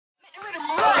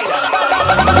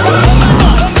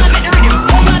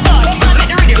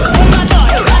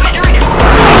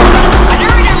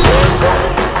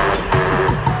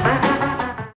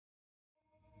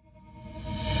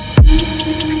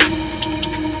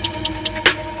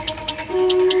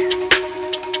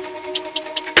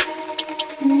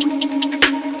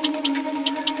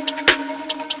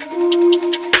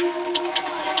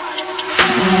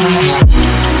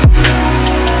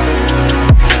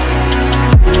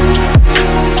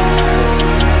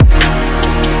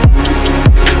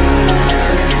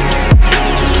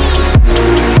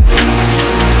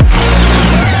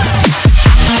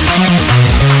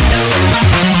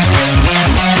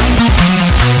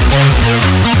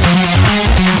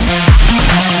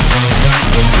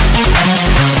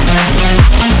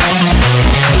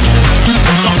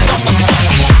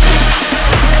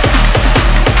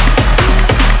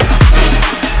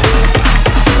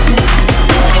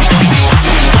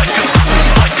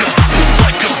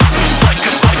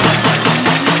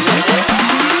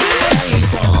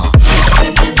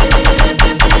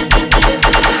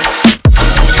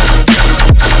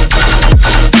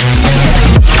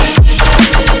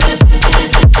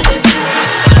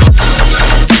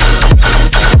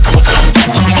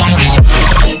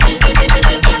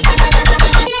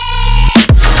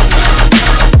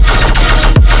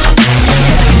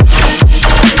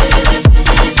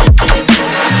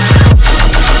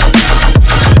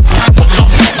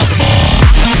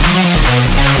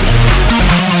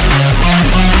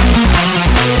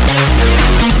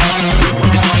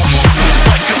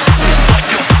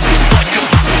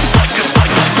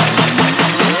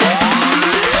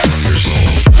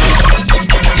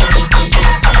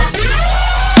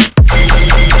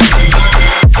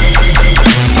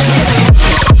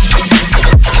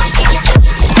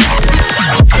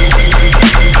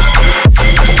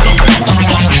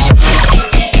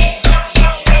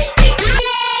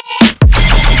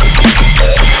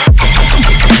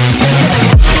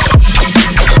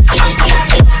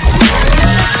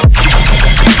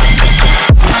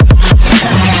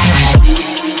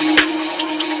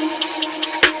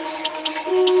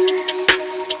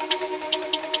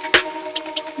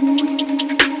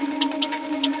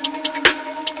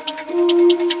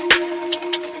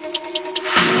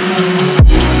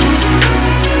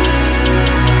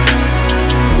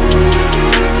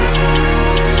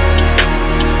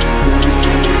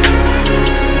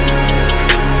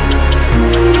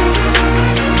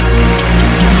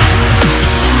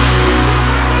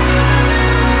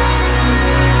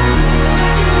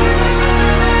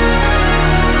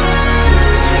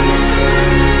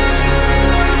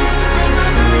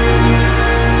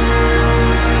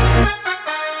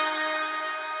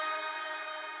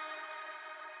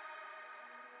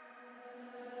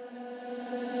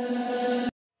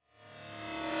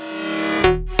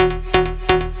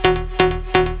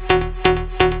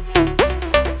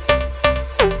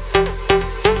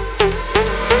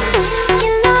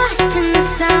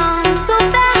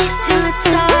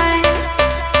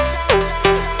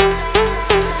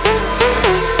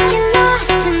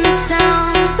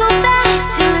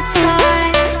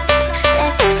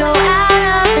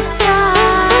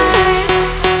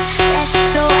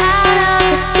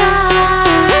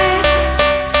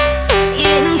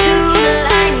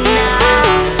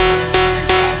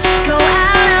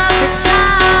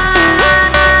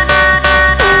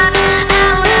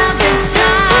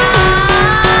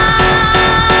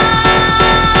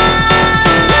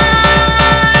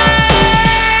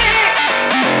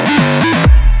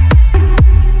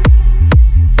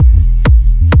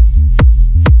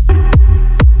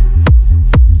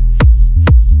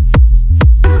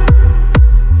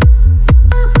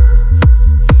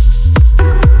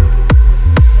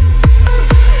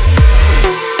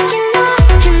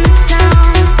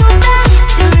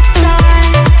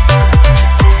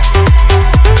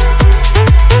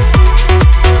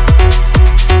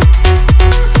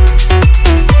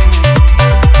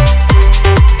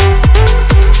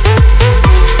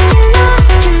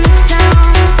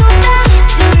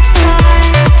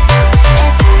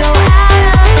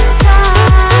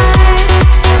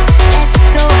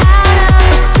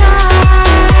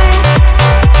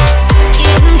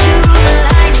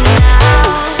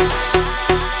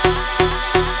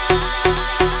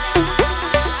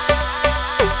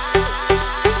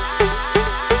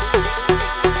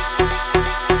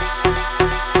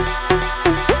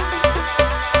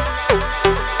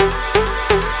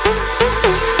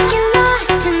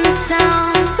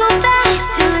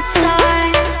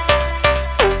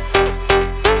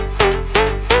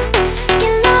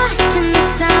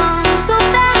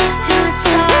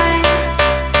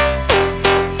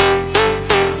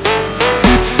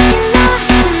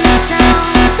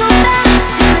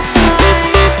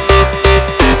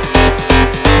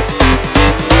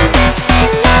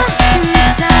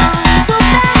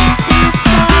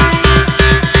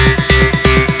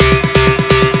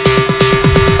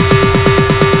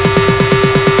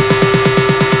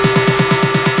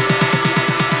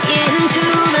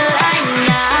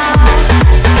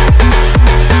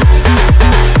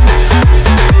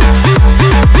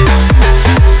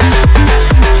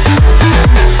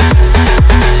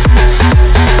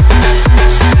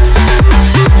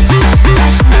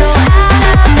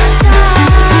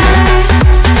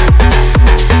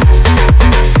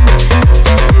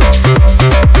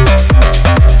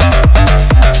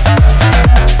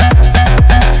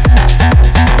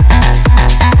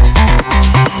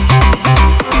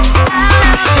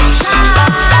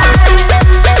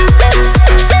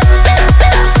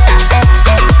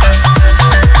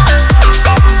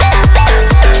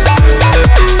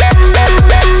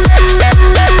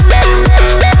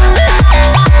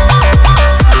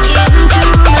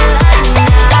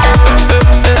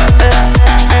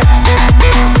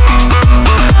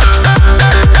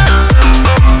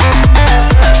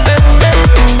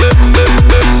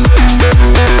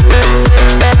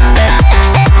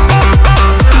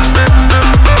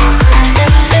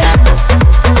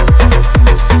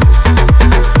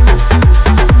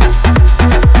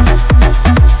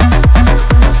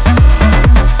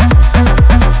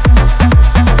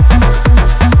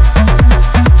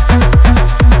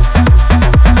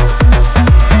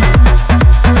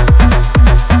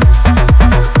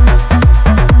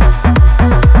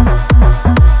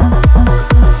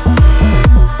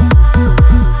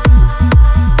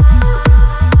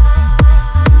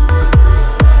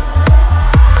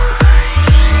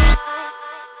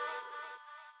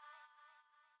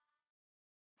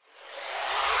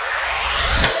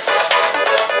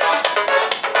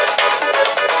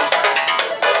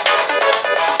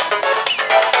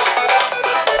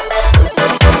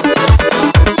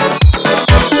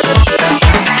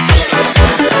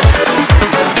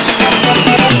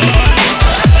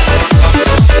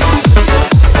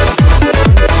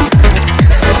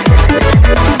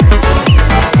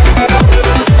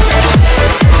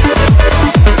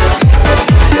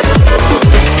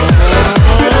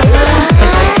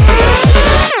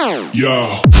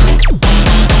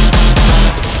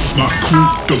My crew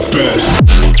the best.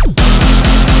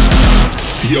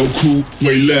 Yo crew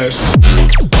way less.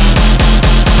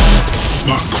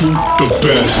 My crew the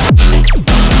best.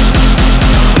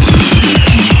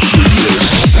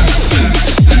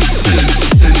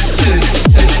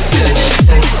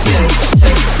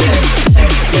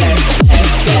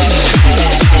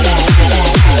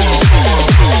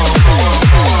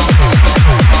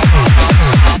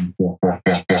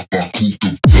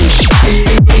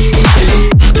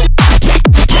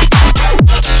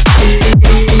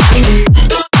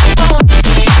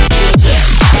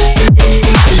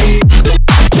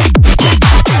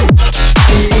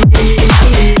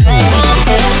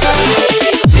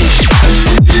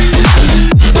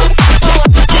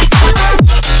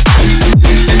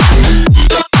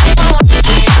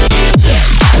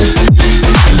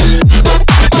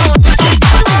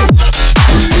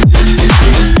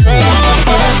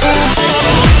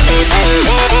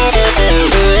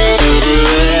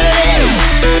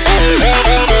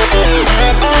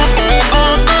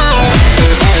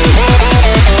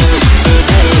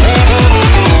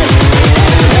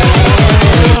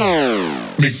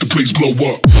 Make the place blow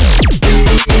up.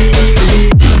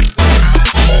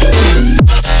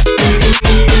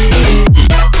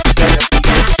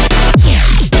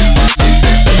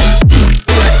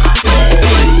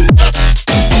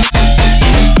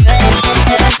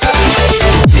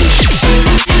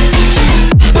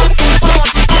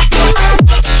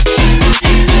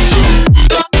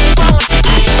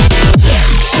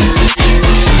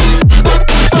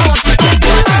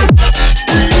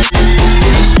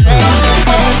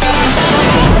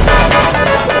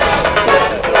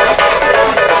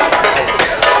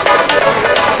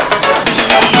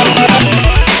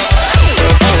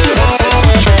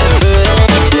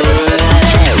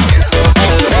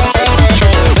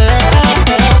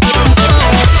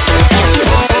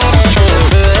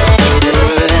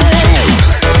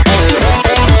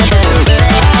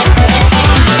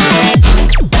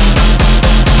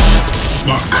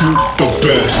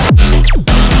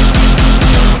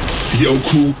 Yo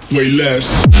crew way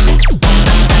less.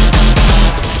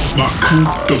 My crew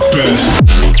the best.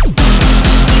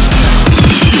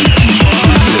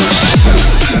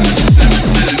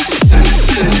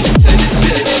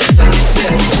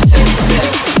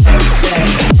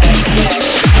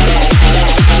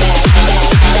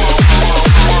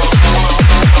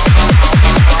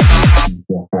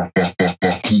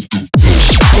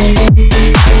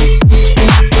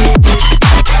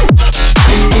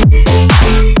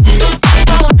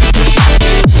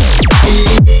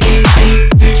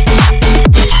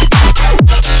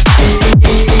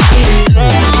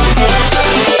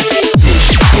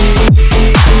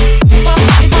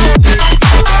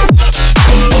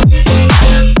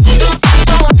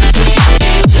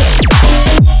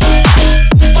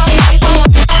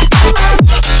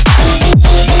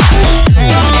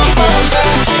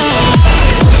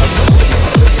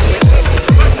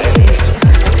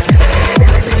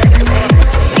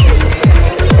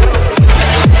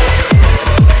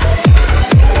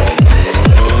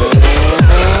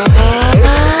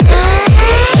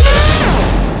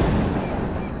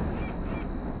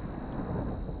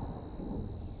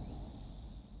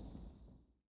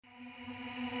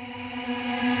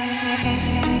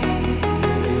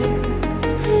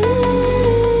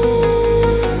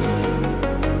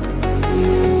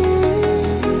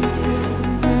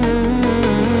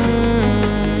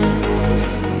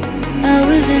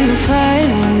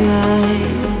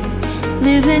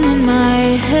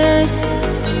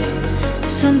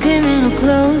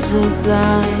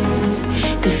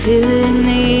 Could feel it in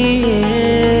the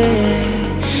air.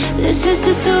 This is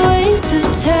just a waste of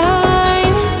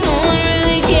time. No one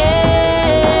really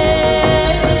cares.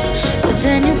 But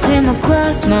then you came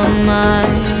across my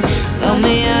mind, got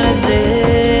me out of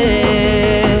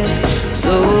there.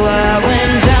 So I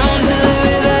went down to the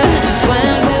river and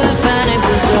swam till the panic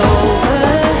was over.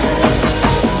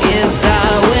 Yes, I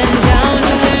went down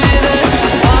to the river,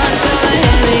 watched all the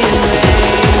heavy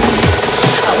rain.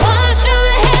 I watched all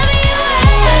the heavy rain.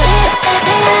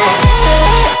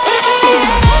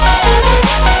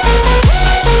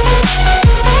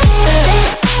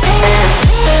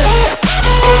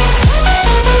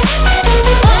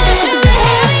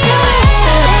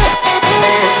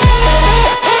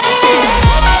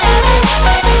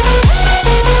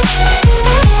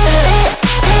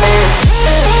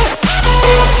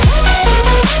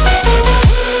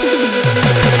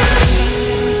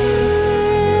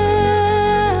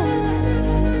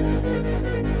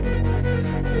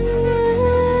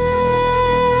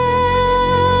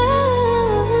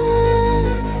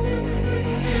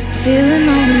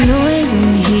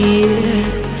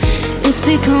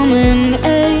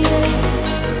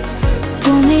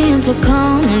 so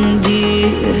calm and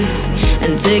deep,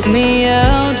 and take me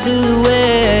out to the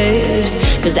waves.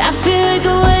 Cause I feel like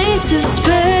a waste of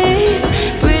space,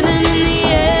 breathing in the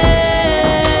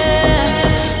air.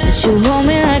 But you hold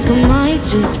me like I might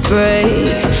just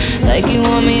break, like you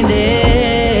want me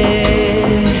there.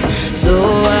 So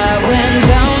I went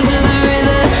down to the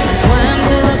river and swam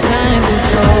till the panic was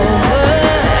over.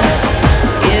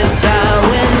 Yes, I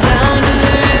went down to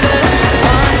the river,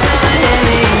 washed all the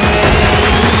heavy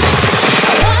rain.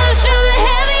 I washed all the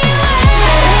heavy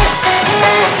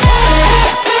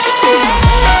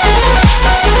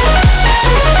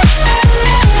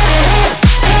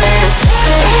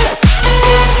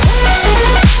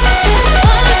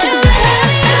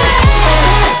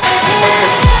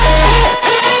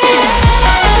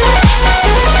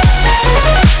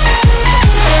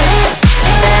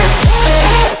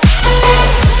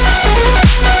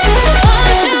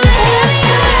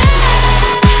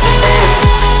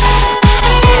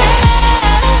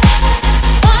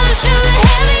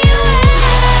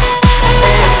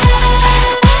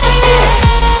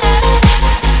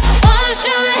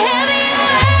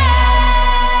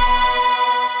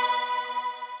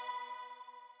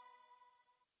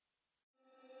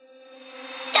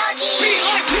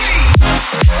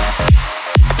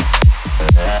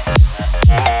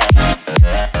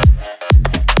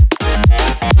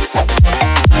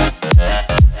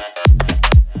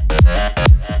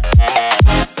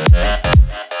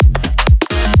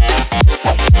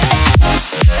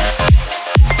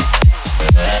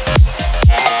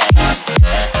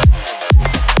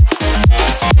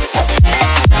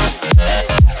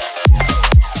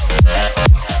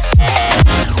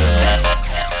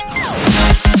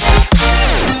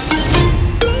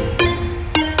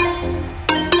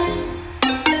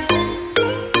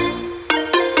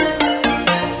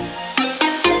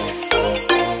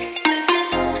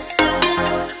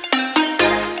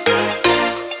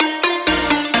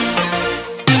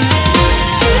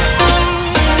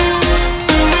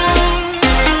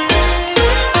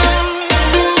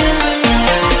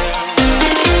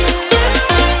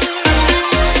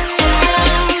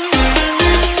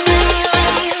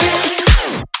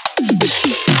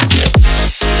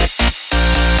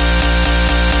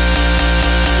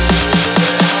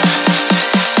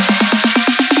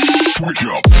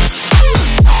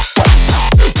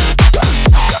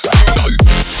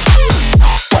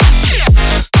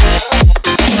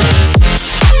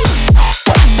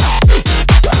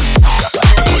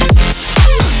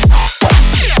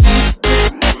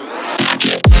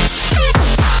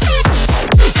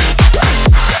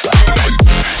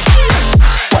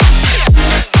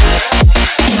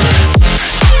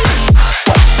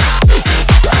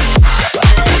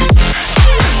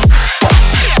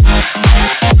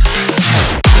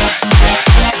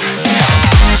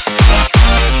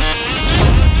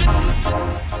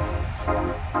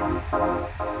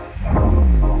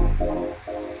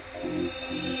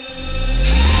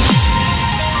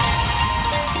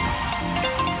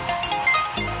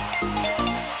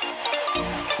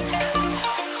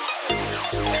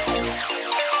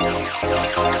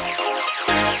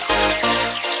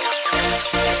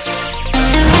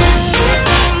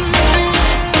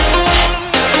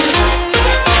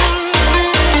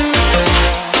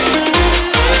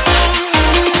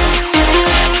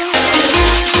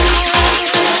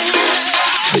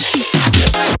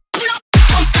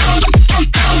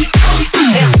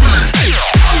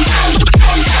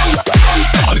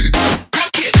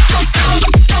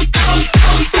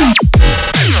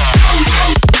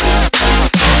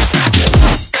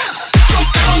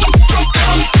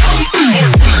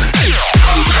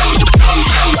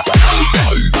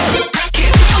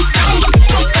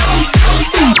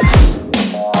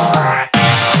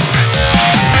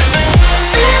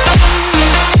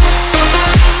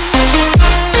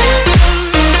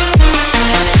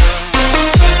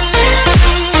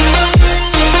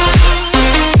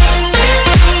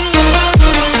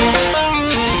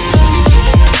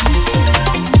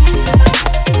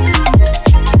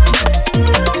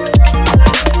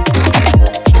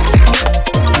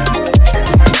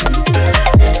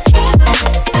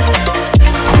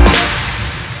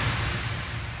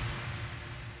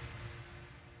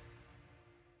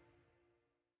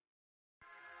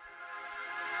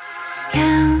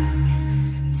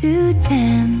to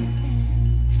 10,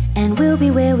 and we'll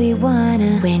be where we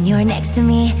wanna. When you're next to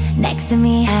me,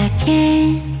 I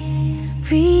can't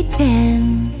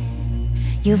pretend.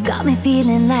 You've got me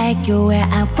feeling like you're where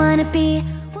I wanna be.